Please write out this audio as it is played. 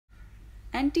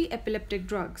Antiepileptic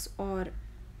drugs or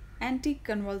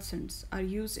anticonvulsants are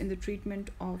used in the treatment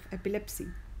of epilepsy.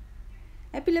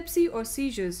 Epilepsy or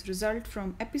seizures result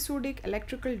from episodic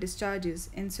electrical discharges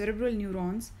in cerebral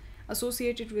neurons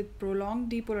associated with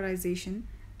prolonged depolarization,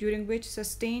 during which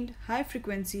sustained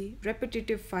high-frequency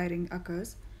repetitive firing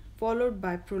occurs, followed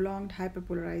by prolonged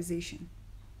hyperpolarization.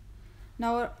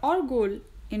 Now, our goal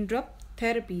in drug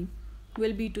therapy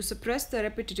will be to suppress the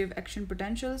repetitive action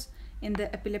potentials in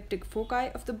the epileptic foci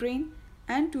of the brain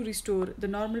and to restore the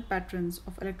normal patterns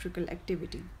of electrical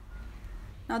activity.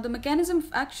 Now, the mechanism of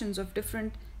actions of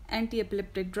different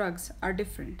anti-epileptic drugs are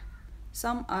different.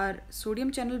 Some are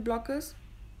sodium channel blockers,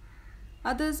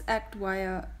 others act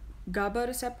via GABA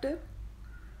receptor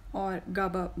or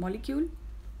GABA molecule.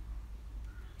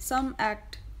 Some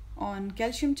act on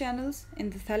calcium channels in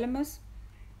the thalamus,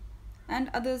 and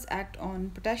others act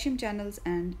on potassium channels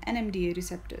and NMDA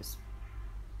receptors.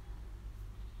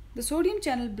 The sodium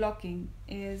channel blocking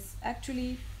is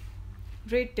actually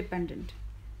rate dependent.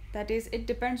 That is, it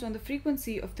depends on the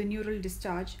frequency of the neural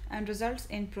discharge and results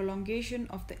in prolongation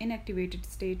of the inactivated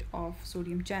state of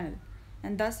sodium channel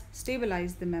and thus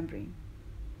stabilize the membrane.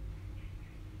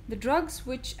 The drugs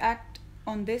which act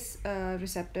on this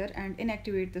receptor and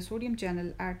inactivate the sodium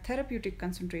channel at therapeutic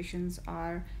concentrations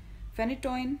are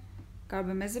phenytoin,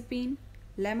 carbamazepine,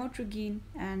 lamotrigine,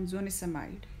 and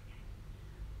zonisamide,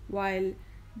 while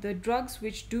the drugs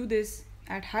which do this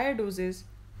at higher doses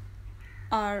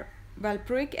are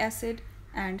valproic acid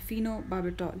and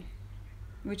phenobarbital,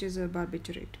 which is a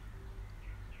barbiturate.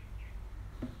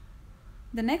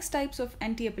 The next types of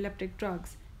anti-epileptic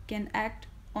drugs can act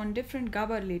on different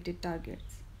GABA-related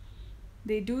targets.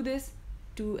 They do this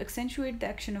to accentuate the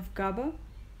action of GABA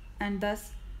and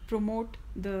thus promote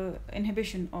the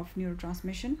inhibition of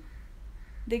neurotransmission.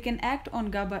 They can act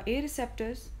on GABA-A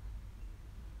receptors.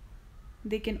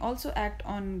 They can also act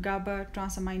on GABA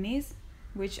transaminase,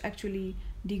 which actually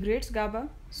degrades GABA,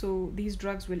 so these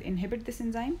drugs will inhibit this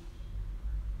enzyme.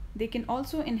 They can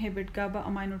also inhibit GABA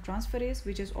aminotransferase,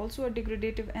 which is also a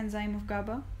degradative enzyme of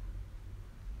GABA.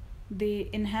 They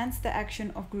enhance the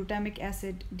action of glutamic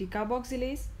acid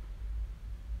decarboxylase.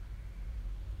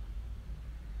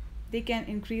 They can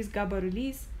increase GABA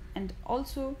release and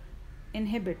also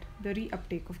inhibit the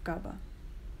reuptake of GABA.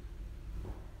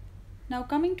 Now,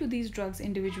 coming to these drugs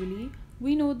individually,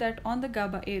 we know that on the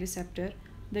GABA-A receptor,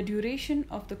 the duration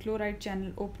of the chloride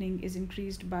channel opening is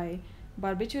increased by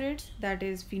barbiturates, that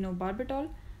is phenobarbital,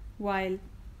 while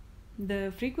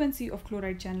the frequency of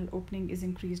chloride channel opening is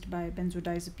increased by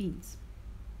benzodiazepines.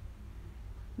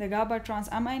 The GABA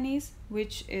transaminase,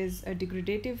 which is a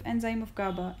degradative enzyme of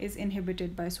GABA, is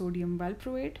inhibited by sodium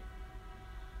valproate.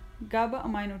 GABA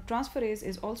aminotransferase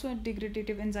is also a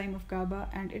degradative enzyme of GABA,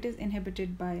 and it is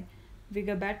inhibited by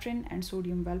vigabatrin and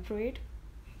sodium valproate.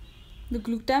 The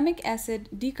glutamic acid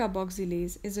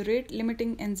decarboxylase is a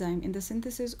rate-limiting enzyme in the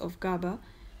synthesis of GABA,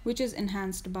 which is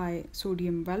enhanced by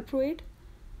sodium valproate.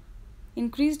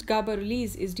 Increased GABA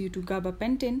release is due to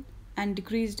gabapentin, and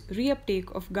decreased reuptake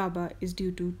of GABA is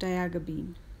due to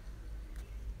tiagabine.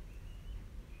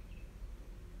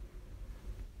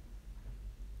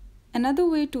 Another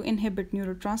way to inhibit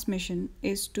neurotransmission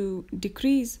is to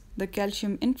decrease the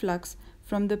calcium influx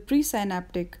from the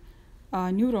presynaptic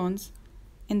neurons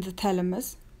in the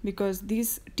thalamus, because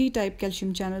these T-type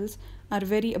calcium channels are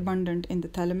very abundant in the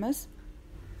thalamus.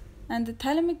 And the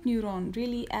thalamic neuron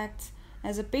really acts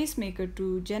as a pacemaker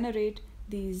to generate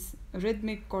these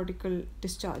rhythmic cortical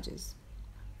discharges.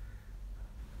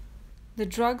 The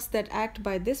drugs that act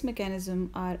by this mechanism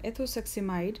are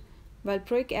ethosuximide,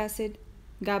 valproic acid,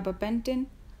 gabapentin,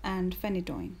 and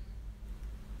phenytoin.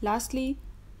 Lastly,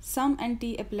 some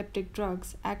anti-epileptic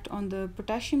drugs act on the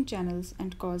potassium channels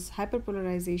and cause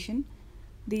hyperpolarization.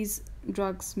 These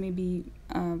drugs may be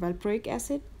valproic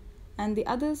acid, and the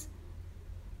others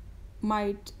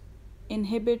might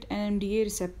inhibit NMDA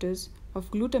receptors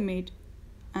of glutamate,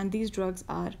 and these drugs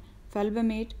are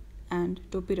felbamate and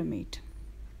topiramate.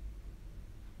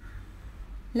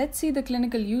 Let's see the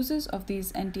clinical uses of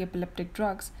these anti-epileptic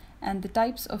drugs and the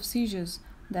types of seizures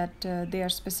that they are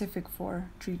specific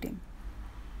for treating.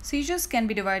 Seizures can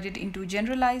be divided into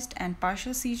generalized and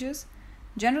partial seizures.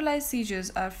 Generalized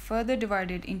seizures are further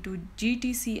divided into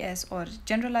GTCS or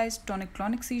generalized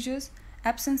tonic-clonic seizures,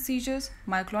 absence seizures,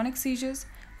 myoclonic seizures,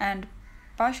 and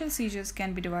partial seizures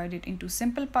can be divided into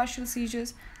simple partial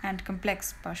seizures and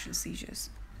complex partial seizures.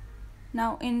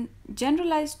 Now, in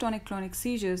generalized tonic-clonic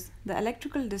seizures, the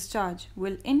electrical discharge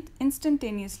will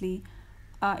instantaneously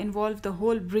involve the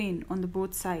whole brain on the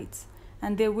both sides,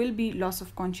 and there will be loss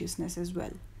of consciousness as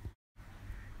well.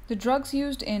 The drugs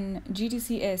used in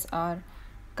GTCS are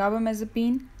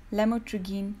carbamazepine,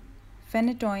 lamotrigine,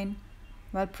 phenytoin,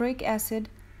 valproic acid,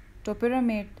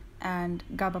 topiramate, and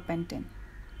gabapentin.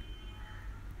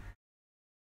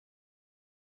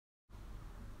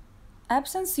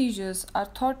 Absence seizures are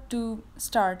thought to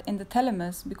start in the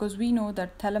thalamus because we know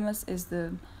that thalamus is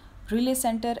the relay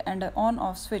center and an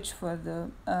on-off switch for the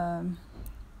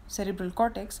cerebral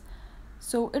cortex.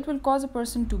 So it will cause a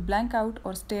person to blank out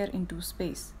or stare into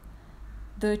space.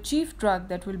 The chief drug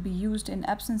that will be used in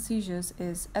absence seizures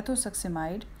is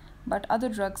ethosuximide, but other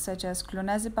drugs such as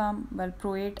clonazepam,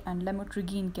 valproate, and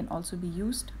lamotrigine can also be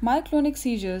used. Myoclonic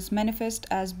seizures manifest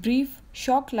as brief,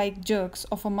 shock-like jerks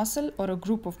of a muscle or a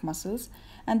group of muscles,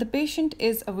 and the patient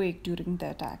is awake during the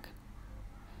attack.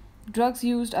 Drugs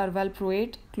used are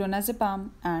valproate, clonazepam,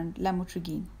 and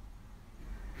lamotrigine.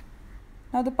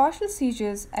 Now, the partial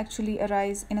seizures actually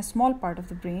arise in a small part of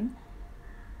the brain.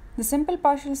 The simple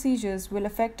partial seizures will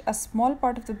affect a small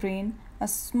part of the brain, a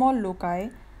small loci,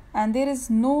 and there is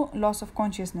no loss of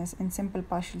consciousness in simple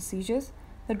partial seizures.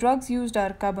 The drugs used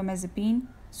are carbamazepine,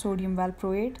 sodium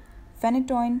valproate,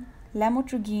 phenytoin,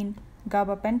 lamotrigine,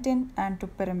 gabapentin, and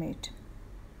topiramate.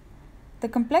 The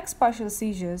complex partial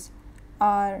seizures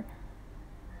are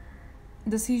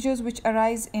the seizures which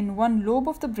arise in one lobe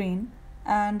of the brain,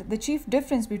 and the chief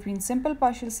difference between simple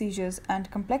partial seizures and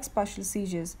complex partial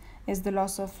seizures is the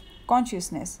loss of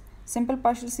consciousness. Simple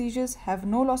partial seizures have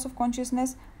no loss of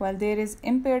consciousness, while there is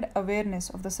impaired awareness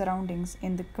of the surroundings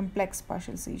in the complex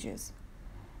partial seizures.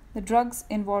 The drugs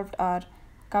involved are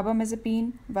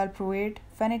carbamazepine, valproate,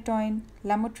 phenytoin,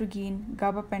 lamotrigine,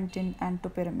 gabapentin, and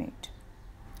topiramate.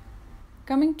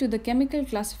 Coming to the chemical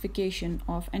classification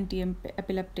of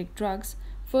anti-epileptic drugs,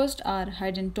 first are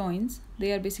hydantoins.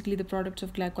 They are basically the products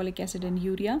of glycolic acid and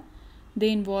urea.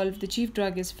 They involve, the chief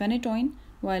drug is phenytoin,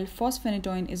 while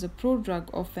phosphenotoin is a prodrug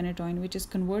of phenytoin which is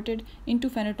converted into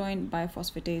phenytoin by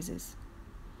phosphatases.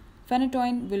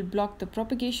 Phenytoin will block the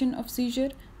propagation of seizure.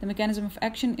 The mechanism of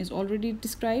action is already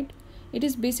described. It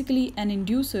is basically an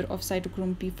inducer of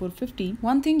cytochrome P450.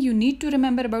 One thing you need to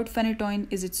remember about phenytoin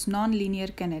is its non-linear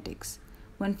kinetics.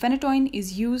 When phenytoin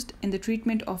is used in the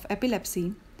treatment of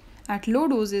epilepsy, at low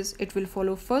doses it will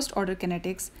follow first-order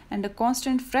kinetics and a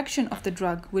constant fraction of the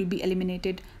drug will be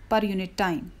eliminated per unit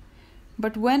time.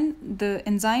 But when the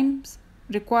enzymes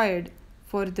required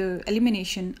for the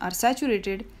elimination are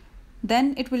saturated,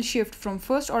 then it will shift from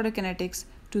first-order kinetics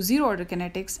to zero-order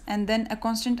kinetics, and then a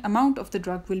constant amount of the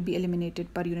drug will be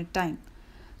eliminated per unit time.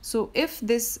 So if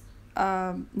this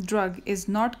drug is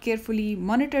not carefully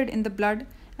monitored in the blood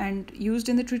and used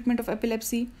in the treatment of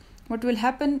epilepsy, what will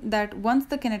happen that once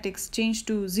the kinetics change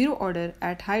to zero order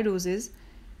at high doses,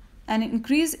 an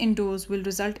increase in dose will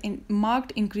result in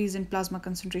marked increase in plasma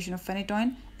concentration of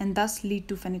phenytoin and thus lead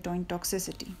to phenytoin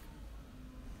toxicity.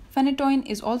 Phenytoin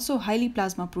is also highly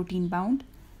plasma protein bound.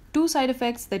 Two side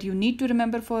effects that you need to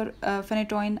remember for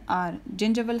phenytoin are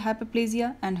gingival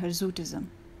hyperplasia and hirsutism.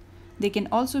 They can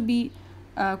also be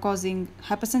causing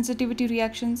hypersensitivity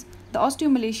reactions. The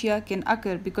osteomalacia can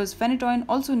occur because phenytoin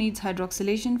also needs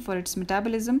hydroxylation for its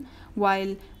metabolism,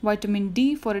 while vitamin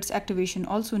D for its activation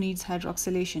also needs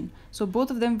hydroxylation. So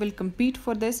both of them will compete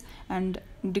for this, and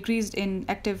decreased in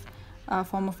active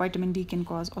form of vitamin D can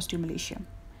cause osteomalacia.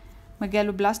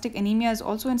 Megaloblastic anemia is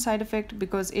also a side effect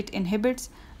because it inhibits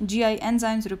GI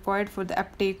enzymes required for the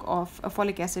uptake of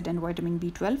folic acid and vitamin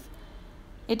B12.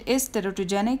 It is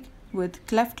teratogenic with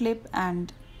cleft lip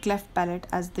and cleft palate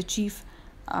as the chief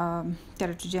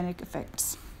teratogenic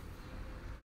effects.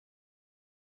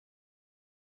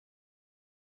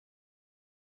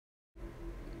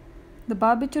 The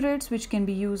barbiturates which can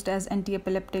be used as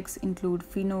antiepileptics include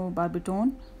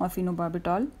phenobarbital or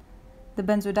phenobarbital. The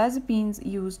benzodiazepines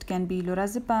used can be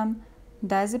lorazepam,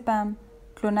 diazepam,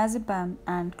 clonazepam,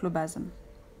 and clobazam.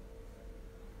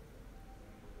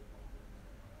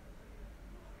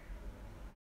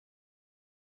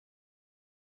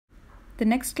 The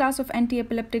next class of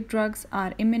antiepileptic drugs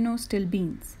are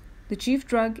immunostilbenes. The chief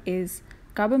drug is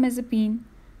carbamazepine.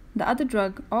 The other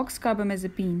drug,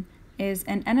 oxcarbamazepine, is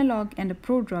an analog and a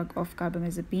prodrug of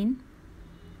carbamazepine.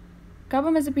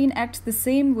 Carbamazepine acts the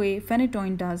same way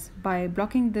phenytoin does by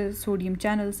blocking the sodium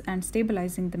channels and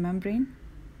stabilizing the membrane.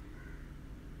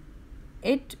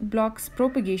 It blocks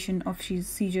propagation of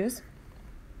seizures.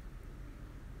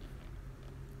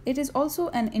 It is also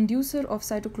an inducer of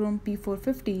cytochrome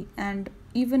P450 and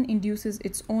even induces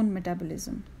its own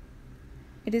metabolism.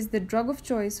 It is the drug of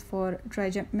choice for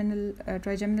trigeminal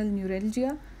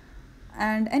neuralgia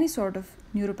and any sort of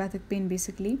neuropathic pain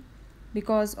basically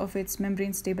because of its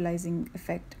membrane stabilizing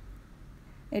effect.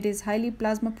 It is highly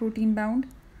plasma protein bound,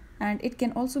 and it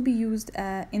can also be used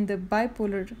in the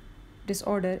bipolar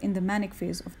disorder in the manic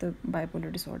phase of the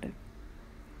bipolar disorder.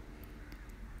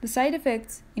 The side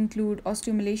effects include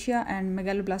osteomalacia and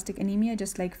megaloblastic anemia,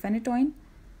 just like phenytoin,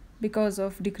 because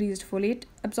of decreased folate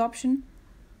absorption.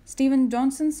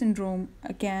 Stevens-Johnson syndrome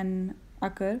can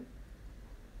occur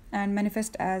and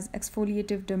manifest as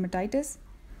exfoliative dermatitis.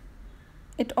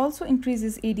 It also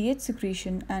increases ADH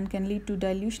secretion and can lead to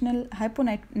dilutional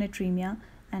hyponatremia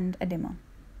and edema.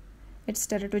 Its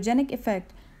teratogenic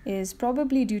effect is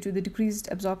probably due to the decreased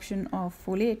absorption of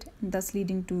folate, thus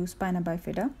leading to spina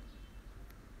bifida.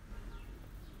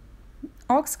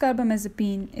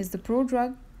 Oxcarbamazepine is the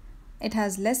prodrug. It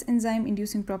has less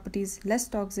enzyme-inducing properties, less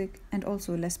toxic, and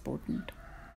also less potent.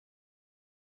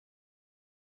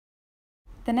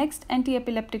 The next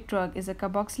antiepileptic drug is a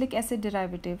carboxylic acid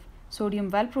derivative,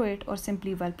 sodium valproate or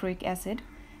simply valproic acid.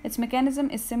 Its mechanism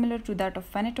is similar to that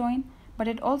of phenytoin, but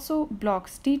it also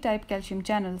blocks T-type calcium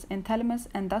channels in thalamus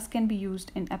and thus can be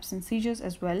used in absence seizures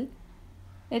as well.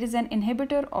 It is an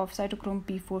inhibitor of cytochrome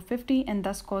P450 and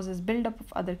thus causes buildup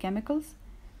of other chemicals.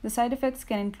 The side effects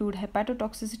can include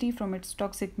hepatotoxicity from its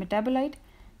toxic metabolite.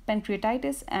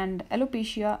 Pancreatitis and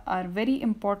alopecia are very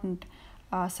important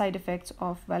side effects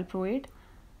of valproate.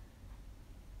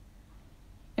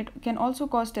 It can also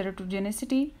cause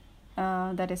teratogenicity,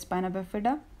 that is spina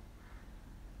bifida.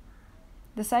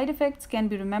 The side effects can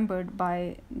be remembered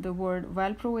by the word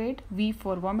valproate: V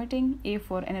for vomiting, A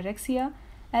for anorexia,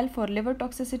 L for liver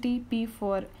toxicity, P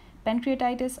for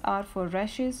pancreatitis, R for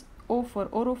rashes, O for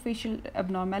orofacial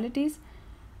abnormalities,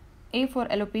 A for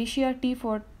alopecia, T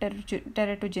for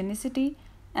teratogenicity,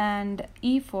 and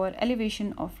E for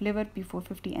elevation of liver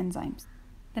P450 enzymes.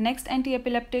 The next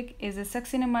antiepileptic is a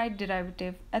succinimide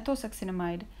derivative,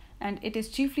 ethosuxinimide, and it is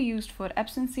chiefly used for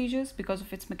absence seizures because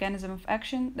of its mechanism of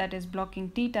action, that is blocking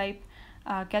T-type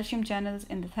calcium channels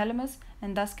in the thalamus,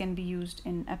 and thus can be used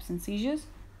in absence seizures.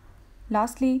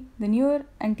 Lastly, the newer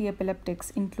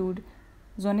antiepileptics include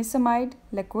zonisamide,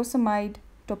 lacosamide,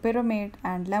 topiramate,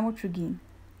 and lamotrigine.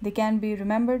 They can be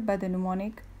remembered by the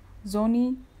mnemonic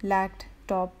Zoni, Lact,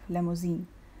 Top, Limousine.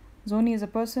 Zoni is a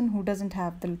person who doesn't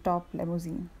have the top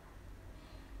limousine.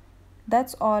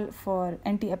 That's all for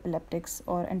antiepileptics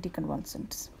or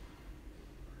anticonvulsants.